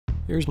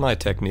Here's my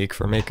technique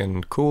for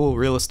making cool,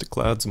 realistic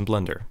clouds in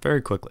Blender, very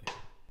quickly.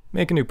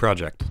 Make a new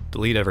project,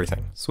 delete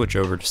everything, switch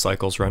over to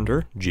Cycles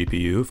Render,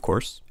 GPU of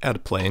course, add a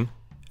plane,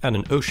 add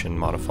an ocean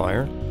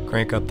modifier,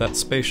 crank up that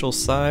spatial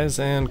size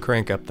and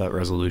crank up that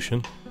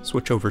resolution,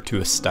 switch over to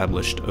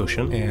Established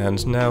Ocean,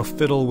 and now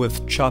fiddle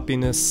with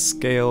choppiness,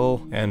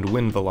 scale, and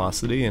wind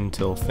velocity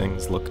until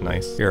things look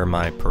nice. Here are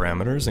my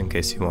parameters in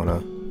case you want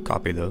to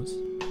copy those.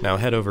 Now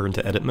head over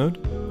into Edit Mode,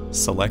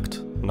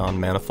 select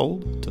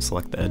Non-Manifold to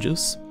select the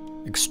edges,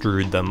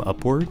 extrude them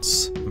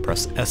upwards, and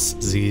press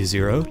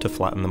SZ0 to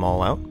flatten them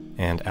all out,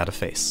 and add a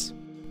face.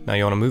 Now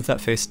you want to move that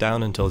face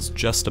down until it's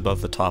just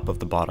above the top of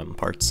the bottom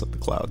parts of the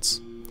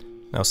clouds.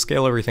 Now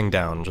scale everything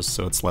down just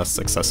so it's less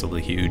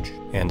excessively huge,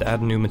 and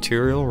add a new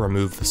material,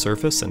 remove the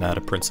surface, and add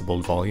a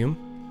principled volume.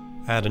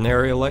 Add an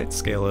area light,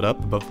 scale it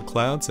up above the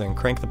clouds, and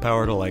crank the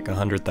power to like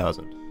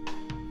 100,000.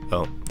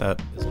 Oh, that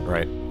isn't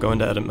right. Go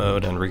into edit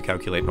mode and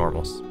recalculate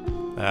normals.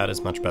 That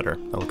is much better.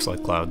 That looks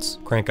like clouds.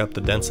 Crank up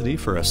the density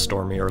for a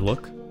stormier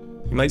look.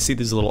 You might see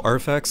these little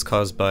artifacts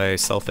caused by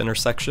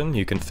self-intersection.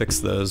 You can fix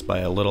those by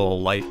a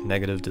little light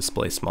negative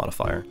displace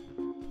modifier.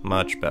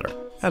 Much better.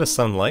 Add a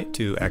sunlight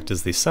to act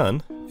as the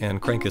sun,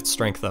 and crank its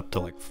strength up to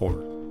like 4.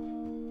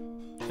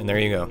 And there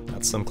you go,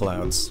 that's some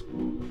clouds.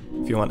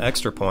 If you want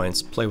extra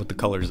points, play with the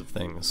colors of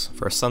things.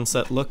 For a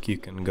sunset look, you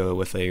can go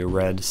with a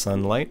red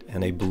sunlight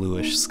and a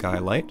bluish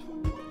skylight.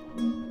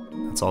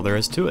 That's all there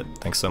is to it.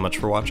 Thanks so much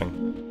for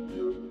watching.